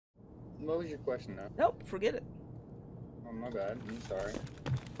What was your question now? Nope, forget it. Oh, my bad. I'm sorry.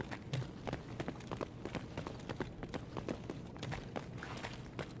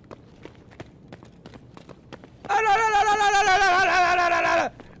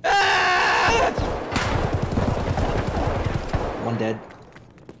 One dead.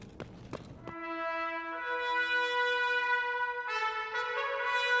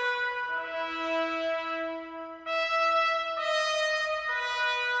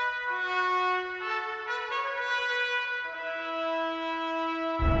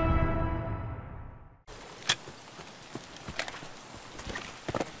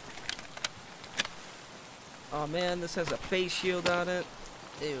 Oh man, this has a face shield on it.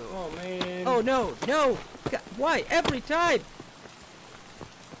 Ew. Oh, man. Oh no, no! God, why? Every time!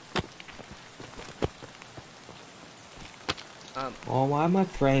 Oh, why are my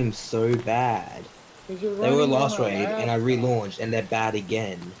frames so bad? They were last raid, and I relaunched, and they're bad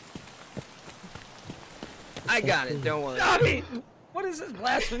again. I got it, don't worry. Tommy! What is this,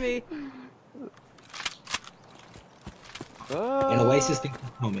 blasphemy? An Oasis thing to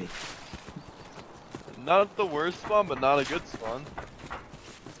Tommy. Not the worst spawn, but not a good spawn.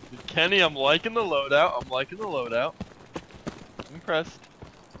 Kenny, I'm liking the loadout. I'm liking the loadout. I'm impressed.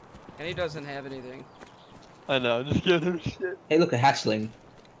 Kenny doesn't have anything. I know, just give him shit. Hey, look, a hatchling.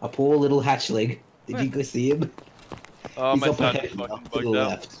 A poor little hatchling. Did you go see him? Oh, He's my up sound ahead is now, fucking to the bugged out.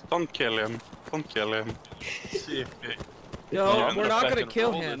 left. Don't kill him. Don't kill him. See if it... No, I'm we're not gonna fucking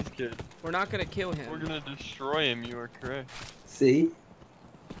kill roll him. this kid. We're not gonna kill him. We're gonna destroy him, you are correct. See?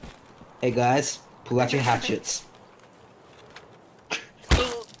 Hey guys, pull out your hatchets.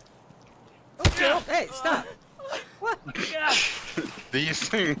 Okay, hey, stop! What? These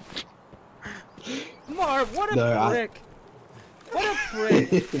things... Marv, what a No, prick! What a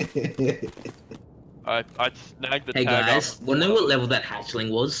prick! I snagged the Hey tag guys, off. wanna know what level that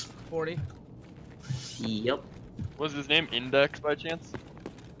hatchling was? 40. Yep. Was his name Index by chance?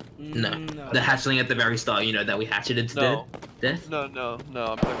 No. No. The hatchling at the very start, you know, that we hatcheted to No. death? No, I'm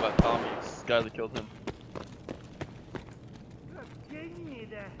talking about Tommy's guy that killed him.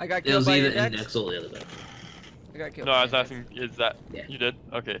 I got It killed was by either Index. Index or the other guy. I got killed No, by I was Index. asking, is that, Yeah. you did?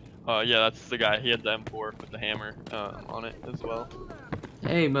 Okay. Yeah, that's the guy. He had the M4 with the hammer on it as well.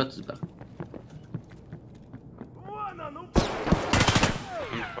 Hey, Motsuba.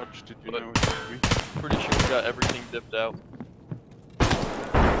 How much did you know? Pretty sure we got everything dipped out.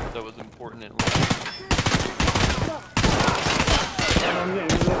 That was important in life. I'm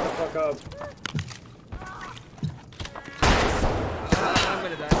getting lit the fuck up. I'm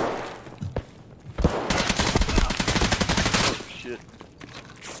gonna die. Oh shit.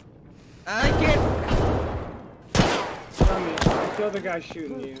 I get. Tommy, I killed the guy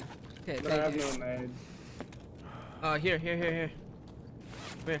shooting you, Okay, but I have thank you. no meds. Here. Come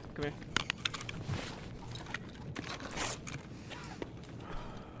here.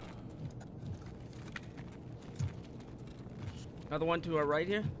 Another one to our right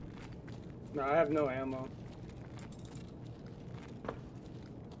here. No, I have no ammo.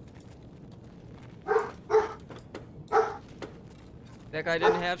 That guy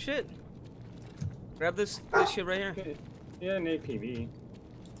didn't have shit. Grab this shit right here. Okay. Yeah, an APB.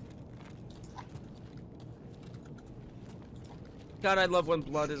 God, I love when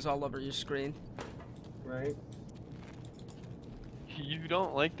blood is all over your screen. Right? You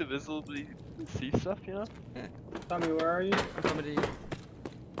don't like to visibly see stuff, you know? Tommy, where are you? I'm coming to you.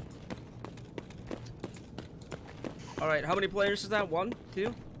 Alright, how many players is that? 1?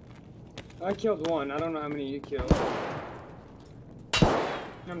 2? I killed one. I don't know how many you killed.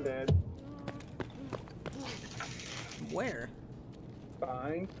 I'm dead. Where?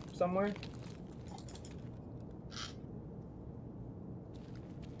 Behind? Somewhere?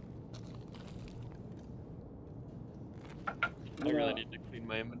 I really need to clean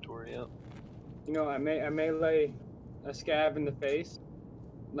my inventory out. You know, I may lay a scav in the face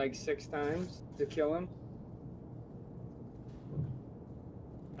like 6 times to kill him.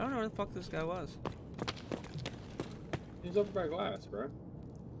 I don't know where the fuck this guy was. He's over by glass, bro.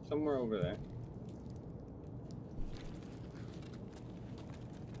 Somewhere over there.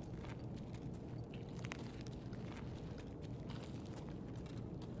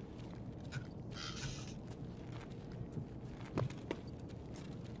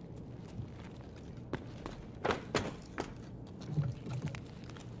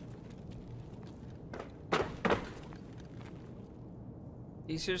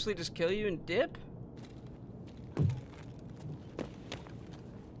 Did he seriously just kill you and dip?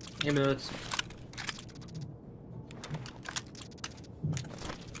 Hey, Moats.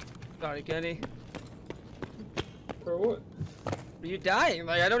 Sorry, Kenny. For what? Are you dying?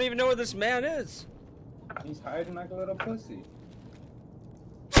 Like, I don't even know where this man is. He's hiding like a little pussy.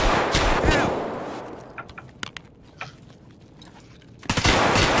 Ow!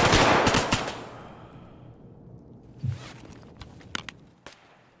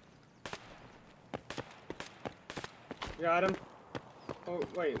 Got him. Oh,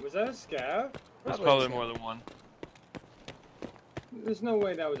 wait, was that a scav? There's probably more than one. There's no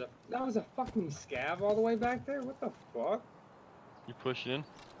way that was a fucking scav all the way back there? What the fuck? You push in?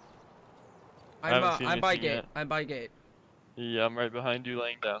 I'm by gate. I'm by gate. Yeah, I'm right behind you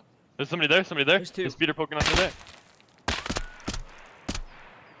laying down. There's somebody there, somebody there. There's two. There's speeder poking under there.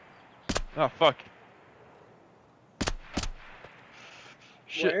 Oh, fuck.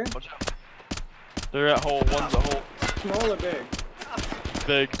 Shit, Where? watch out. They're at hole, one's at hole. Small or big?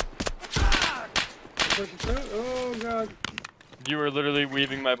 Big. Push it through? Oh god. You were literally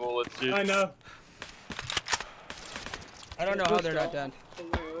weaving my bullets, dude. I know. I don't know how they're not dead.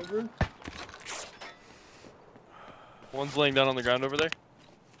 Over. One's laying down on the ground over there.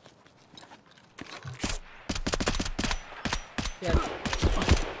 Yeah.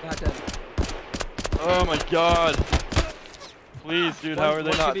 Not dead. Oh my god. Please, dude, how are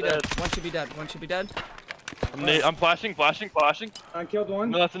they not dead? One should be dead. One should be dead. I'm flashing. I killed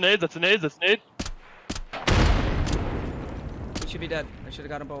one. No, that's a nade, that's a nade. He should be dead. I should have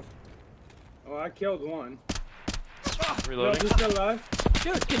got them both. Oh, I killed one. Reloading. No, he's still alive.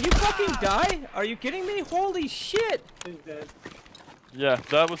 Dude, can you fucking die? Are you kidding me? Holy shit! He's dead. Yeah,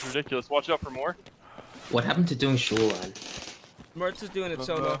 that was ridiculous. Watch out for more. What happened to doing Shoreline? Mertz is doing it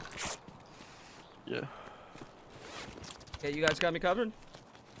solo. Yeah. Okay, you guys got me covered?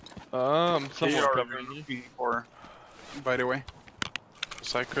 They Somewhat are covering you. looking for, by the way.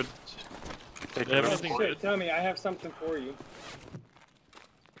 So I could take They have it Oh, anything over. shit, tell me, I have something for you.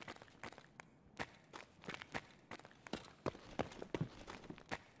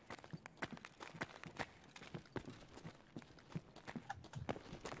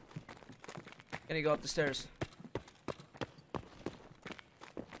 Can you go up the stairs?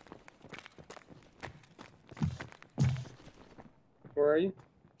 Where are you?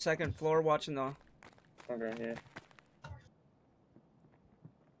 Second floor, watching the... Okay, yeah.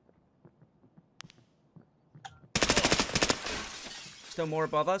 Still more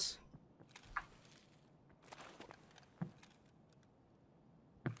above us?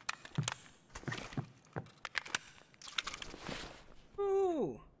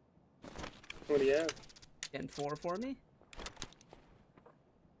 Ooh! What do you have? N4 for me?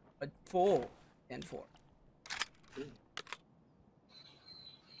 A full N4.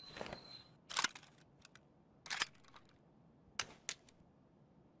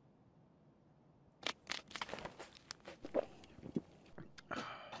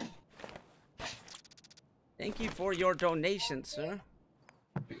 Thank you for your donation, sir.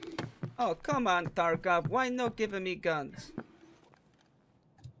 Oh, come on, Tarkov. Why not giving me guns?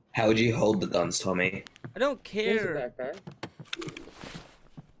 How would you hold the guns, Tommy? I don't Here's a care backpack.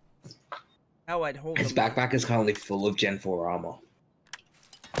 how I'd hold His them. backpack is currently full of Gen 4 armor.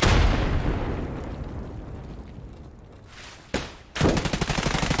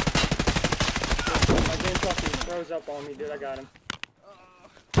 My game fucking throws up on me, dude. I got him.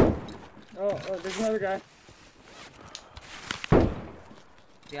 Oh, there's another guy.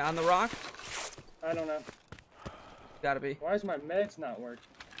 Yeah, on the rock? I don't know. Gotta be. Why is my meds not working?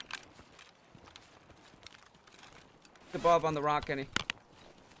 Above on the rock, Kenny.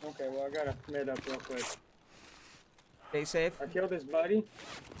 Okay, well, I gotta med up real quick. Stay safe. I killed his buddy.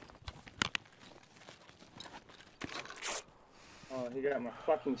 Oh, he got my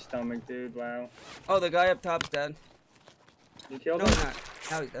fucking stomach, dude. Wow. Oh, the guy up top's dead. You killed No, him? he's not.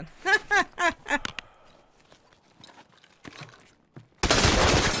 Now he's dead.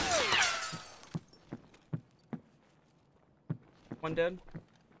 One dead.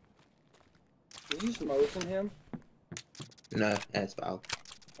 Did you just motion him? No, that's foul.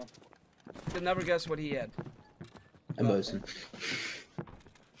 You'll never guess what he had. I'm Mosin.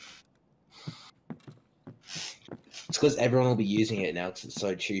 It's because everyone will be using it now because it's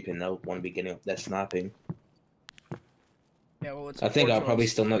so cheap and they'll want to be getting up there sniping. Yeah, well, it's. I think poor I'll probably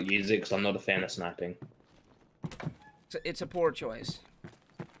choice. still not use it because I'm not a fan of sniping. It's a poor choice.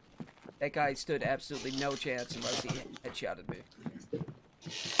 That guy stood absolutely no chance unless he headshotted me.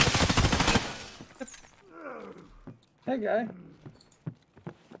 Hey, guy.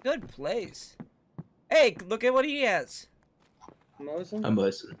 Good place. Hey, look at what he has. Mosin? I'm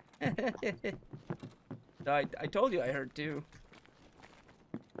Mosin. I told you I heard too.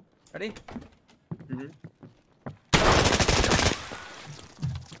 Ready? Mm-hmm.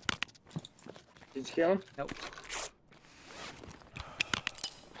 Did you kill him? Nope.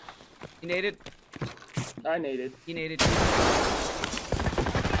 He naded. I naded. He naded.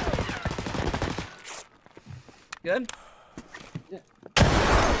 Good? Yeah.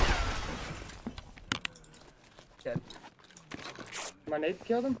 Dead. My nade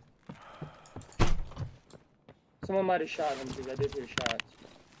killed him? Someone might have shot him because I did hear shots.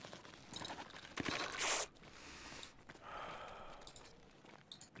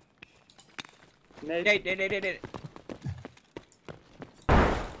 Nade. Nade.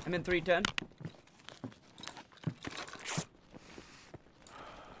 I'm in 310.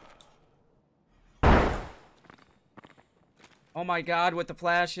 Oh my god, with the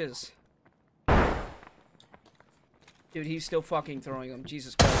flashes. Dude, he's still fucking throwing them.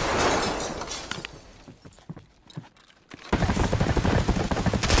 Jesus Christ.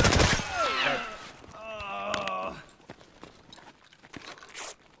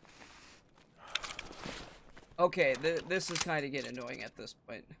 Okay, this is kind of getting annoying at this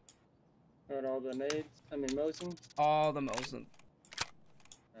point. Got all the nades. I mean, Mosin. All the Mosin.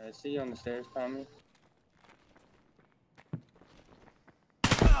 I see you on the stairs, Tommy.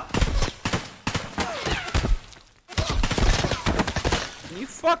 Can you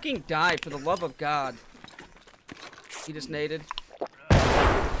fucking die, for the love of God? He just naded.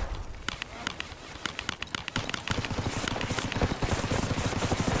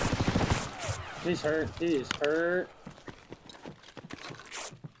 He's hurt. He is hurt.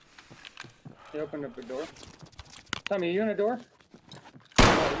 He opened up the door. Tommy, are you in a door?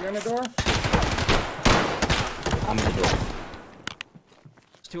 Are you in a door? I'm in the door.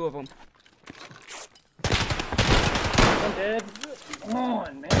 There's two of them. I'm dead. Come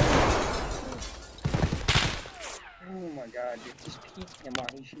on, man. Oh my god, dude. Just peek him while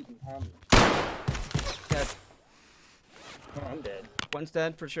he's shooting Tommy. Dead. Oh, I'm dead. One's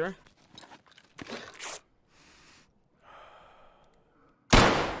dead, for sure.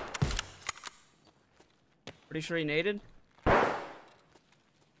 Pretty sure he naded?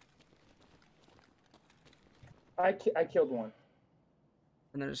 I killed one.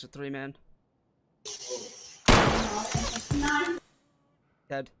 And there's a 3-man.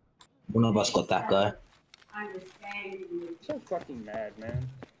 Dead. One of us got that guy. I'm so fucking mad, man.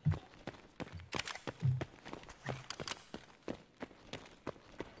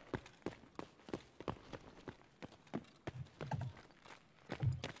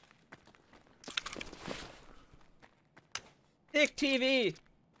 Dick TV!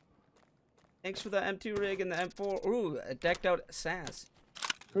 Thanks for the M2 rig and the M4. Ooh, a decked out SAS.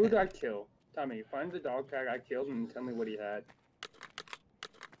 Who did I kill? Tommy, find the dog tag I killed and tell me what he had.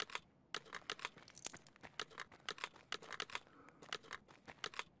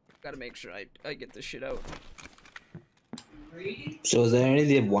 Gotta make sure I get this shit out. So is there only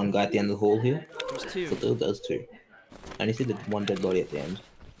the one guy at the end of the hall here? There's two. So there's two. I only see the one dead body at the end.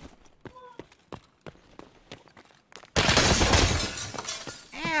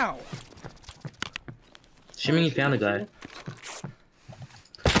 Ow! Assuming you found a guy.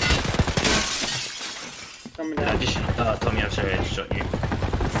 Coming down. Tommy, I'm sorry, I just shot you.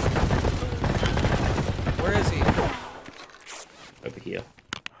 Where is he? Over here.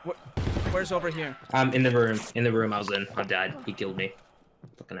 Where's over here? In the room. In the room I was in. I died. He killed me.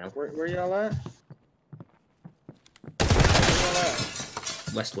 Fucking hell. Where y'all at?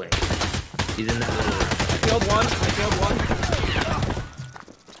 West wing. He's in that little room. I killed one.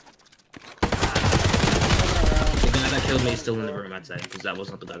 The guy that killed me is still in the room, I'd say, because that was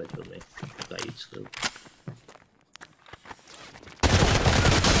not the guy that killed me. The guy you just killed.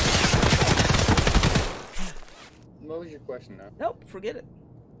 What was your question now? Nope, forget it.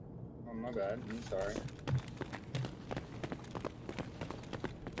 Oh, my bad. I'm sorry.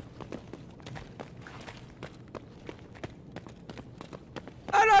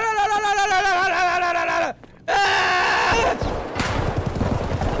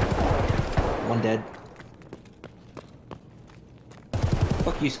 One dead.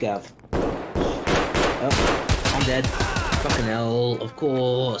 Fuck you, Scav. Oh, I'm dead. Fucking hell, of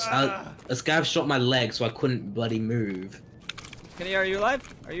course. A Scav shot my leg, so I couldn't bloody move. Kenny, are you alive?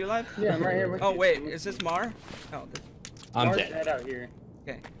 Are you alive? Yeah, I'm right here with Oh, you. wait, is this Mar? Oh, I'm Mar's dead. dead out here.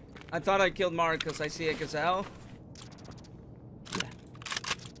 okay. I thought I killed Mar because I see a gazelle. Yeah.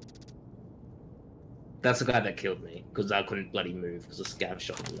 That's the guy that killed me, because I couldn't bloody move, because the Scav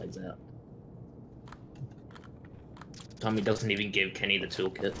shot my legs out. Tommy doesn't even give Kenny the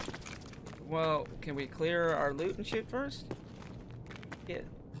toolkit. Well, can we clear our loot and shit first? Yeah.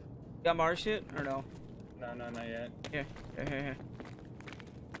 Got Mar shit, or no? No, not yet. Here.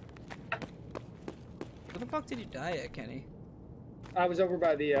 Where the fuck did you die at, Kenny? I was over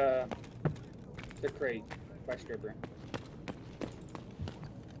by the crate by stripper.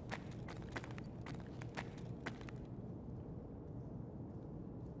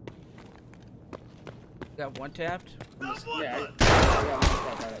 Got one tapped? Yeah, I got one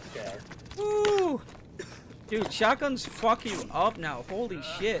tapped by that scav. Woo! Dude, shotguns fuck you up now. Holy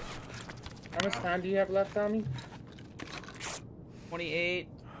shit. How much time do you have left, Tommy? 28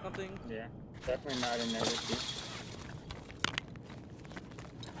 something. Yeah, definitely not in there with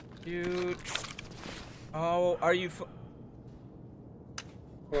you. Dude. Oh, are you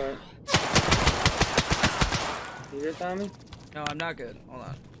What? You good, Tommy? No, I'm not good. Hold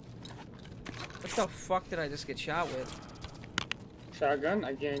on. What the fuck did I just get shot with? Shotgun?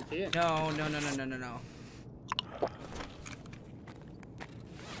 I guarantee it. No.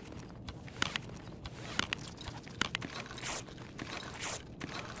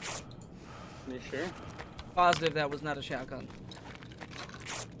 You sure? Positive that was not a shotgun.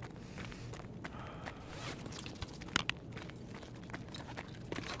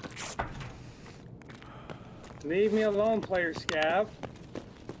 Leave me alone, player scav.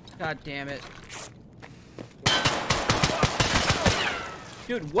 God damn it.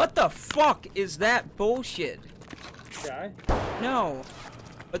 Dude, what the fuck is that bullshit? Guy? No.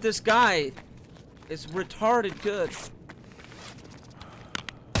 But this guy is retarded good.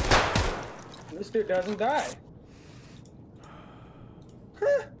 This dude doesn't die.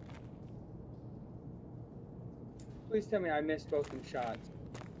 Please tell me I missed both them shots.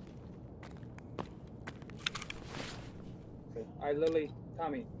 I literally,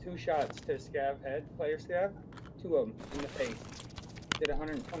 Tommy, 2 shots to scav head, player scav, 2 of them in the face. Did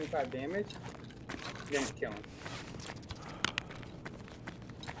 125 damage, didn't kill him.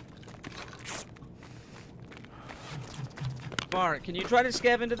 Mark, can you try to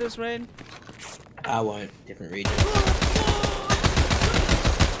scav into this raid? I won't. Different region.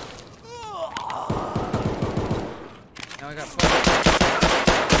 Now I got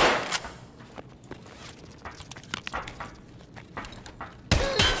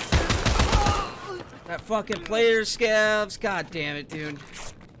that fucking player scavs. God damn it, dude.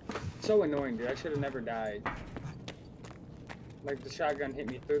 So annoying, dude. I should have never died. Like, the shotgun hit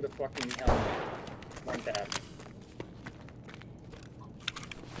me through the fucking helmet. Like that.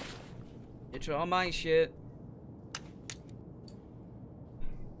 It's all my shit.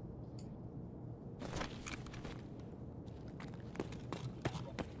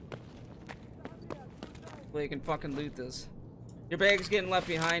 Well, you can fucking loot this. Your bag's getting left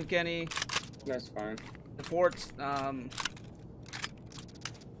behind, Kenny. That's fine. The fort's,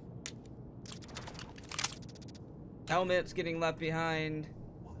 helmet's getting left behind.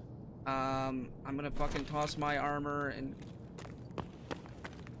 I'm gonna fucking toss my armor and...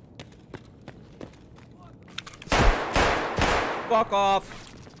 Fuck off!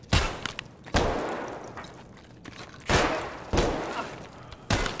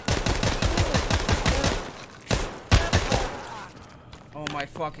 Oh my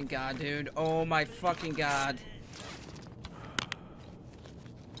fucking god, dude. Oh my fucking god.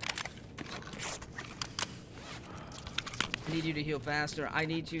 I need you to heal faster. I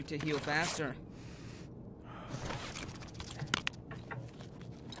need you to heal faster.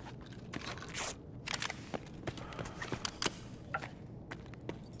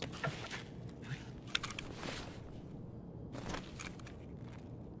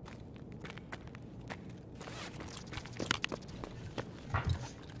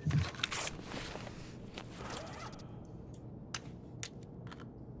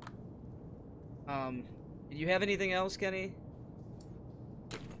 Did you have anything else, Kenny?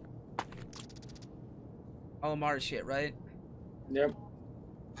 All Mars shit, right? Yep.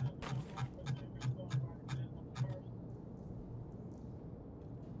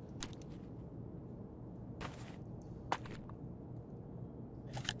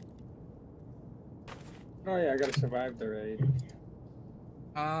 Oh yeah, I gotta survive the raid.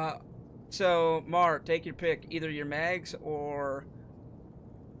 So Mar, take your pick. Either your mags or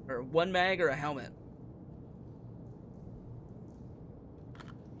one mag or a helmet.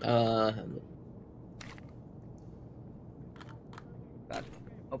 Helmet. God.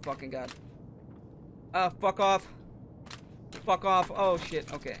 Oh fucking god. Fuck off. Fuck off. Oh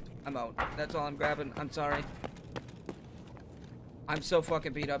shit. Okay. I'm out. That's all I'm grabbing. I'm sorry. I'm so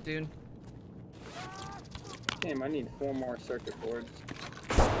fucking beat up, dude. Damn, I need 4 more circuit boards.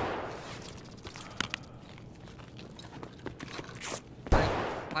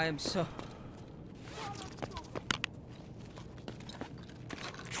 I am so...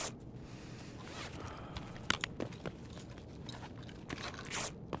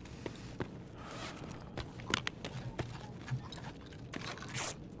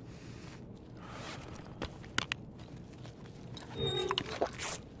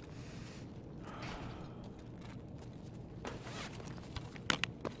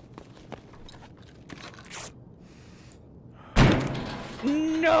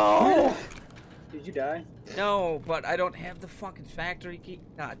 Did you die? No, but I don't have the fucking factory key.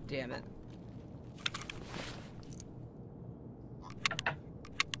 God damn it.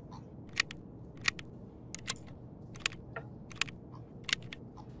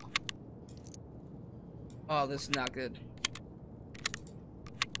 Oh, this is not good.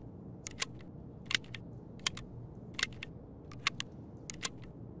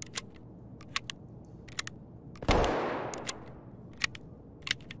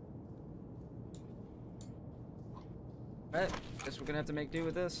 Alright, guess we're gonna have to make do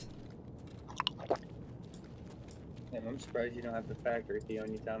with this. Damn, I'm surprised you don't have the factory key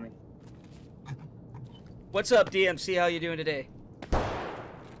on you, Tommy. What's up, DMC? How you doing today?